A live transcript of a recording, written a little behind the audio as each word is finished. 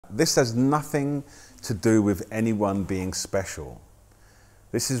this has nothing to do with anyone being special.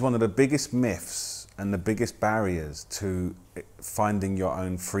 This is one of the biggest myths and the biggest barriers to finding your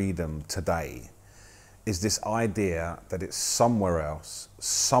own freedom today, is this idea that it's somewhere else,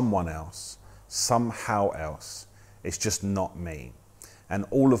 someone else, somehow else. It's just not me. And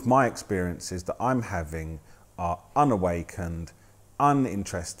all of my experiences that I'm having are unawakened,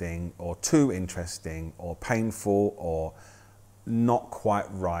 uninteresting, or too interesting, or painful, or not quite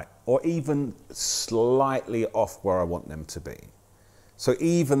right, or even slightly off where I want them to be. So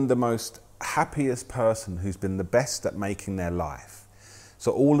even the most happiest person who's been the best at making their life,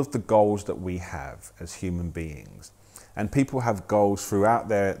 so all of the goals that we have as human beings, and people have goals throughout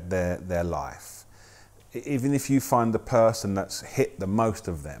their life, even if you find the person that's hit the most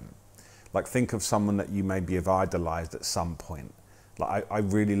of them, like think of someone that you maybe have idolized at some point. Like I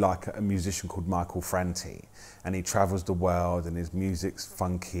really like a musician called Michael Franti, and he travels the world and his music's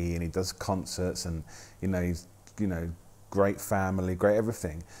funky and he does concerts, and he's great family, great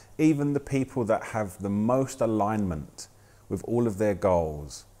everything. Even the people that have the most alignment with all of their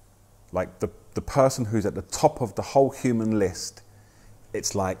goals, like the person who's at the top of the whole human list,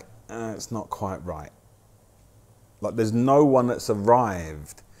 it's like, it's not quite right. Like there's no one that's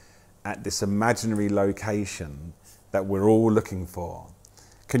arrived at this imaginary location that we're all looking for.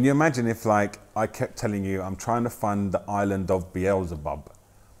 Can you imagine if like I kept telling you, I'm trying to find the island of Beelzebub,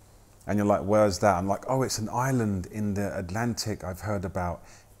 and you're like, where's that? I'm like, oh, it's an island in the Atlantic I've heard about,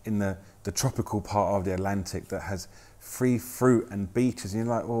 in the tropical part of the Atlantic that has free fruit and beaches. And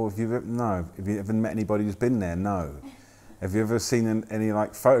you're like, well, have you ever met anybody who's been there? No. Have you ever seen any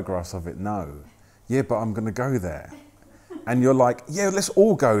like photographs of it? No. Yeah, but I'm gonna go there. And you're like, yeah, let's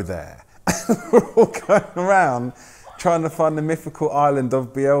all go there. We're all going around trying to find the mythical island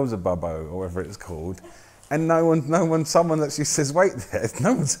of Beelzebub, or whatever it's called. And someone actually says, wait there,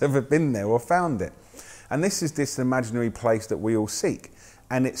 no one's ever been there or found it. And this is this imaginary place that we all seek.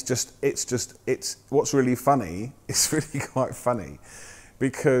 And it's what's really funny, it's really quite funny,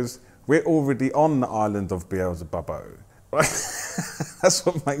 because we're already on the island of Beelzebub. Right? That's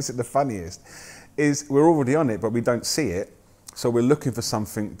what makes it the funniest, is we're already on it, but we don't see it. So we're looking for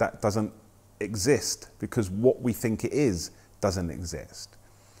something that doesn't exist, because what we think it is doesn't exist.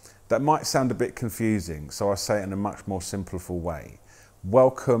 That might sound a bit confusing, so I say it in a much more simple way.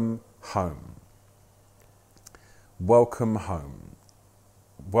 Welcome home. Welcome home.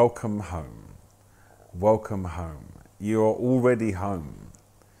 Welcome home. Welcome home. You are already home.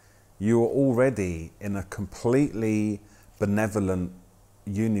 You are already in a completely benevolent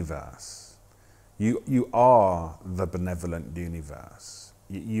universe. You are the benevolent universe.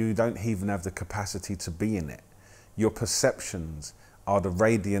 You don't even have the capacity to be in it. Your perceptions are the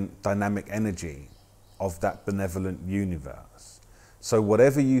radiant dynamic energy of that benevolent universe. So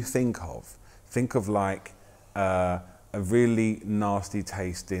whatever you think of like a really nasty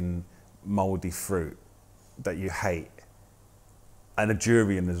tasting moldy fruit that you hate, and a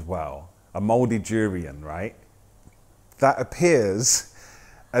durian as well, a moldy durian, right? That appears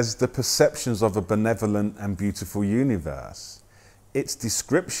as the perceptions of a benevolent and beautiful universe. Its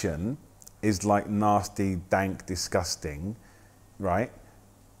description is like nasty, dank, disgusting, right?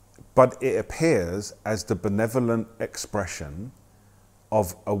 But it appears as the benevolent expression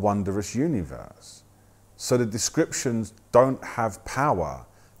of a wondrous universe. So the descriptions don't have power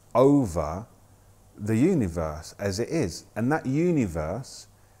over the universe as it is. And that universe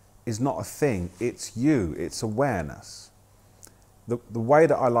is not a thing, it's you, it's awareness. The way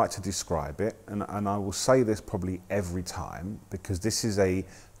that I like to describe it, and I will say this probably every time, because this is a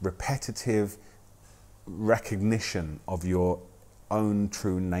repetitive recognition of your own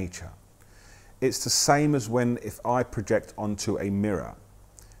true nature. It's the same as if I project onto a mirror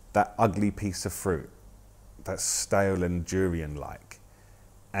that ugly piece of fruit that's stale and durian-like,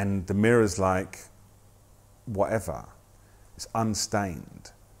 and the mirror's like, whatever, it's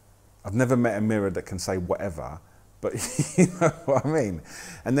unstained. I've never met a mirror that can say whatever, but you know what I mean?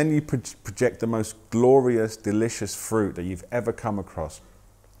 And then you project the most glorious, delicious fruit that you've ever come across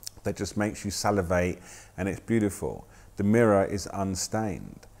that just makes you salivate, and it's beautiful. The mirror is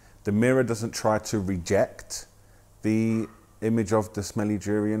unstained. The mirror doesn't try to reject the image of the smelly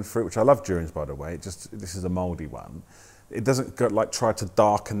durian fruit, which I love durians, by the way, this is a moldy one. It doesn't go, like try to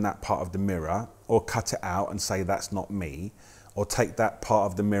darken that part of the mirror or cut it out and say that's not me, or take that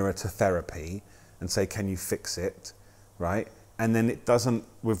part of the mirror to therapy and say, can you fix it, right? And then it doesn't,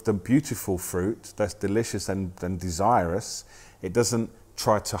 with the beautiful fruit that's delicious and desirous, it doesn't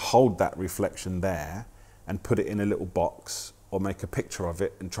try to hold that reflection there and put it in a little box or make a picture of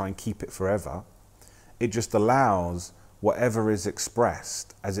it and try and keep it forever. It just allows whatever is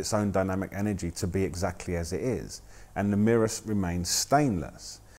expressed as its own dynamic energy to be exactly as it is. And the mirror remains stainless.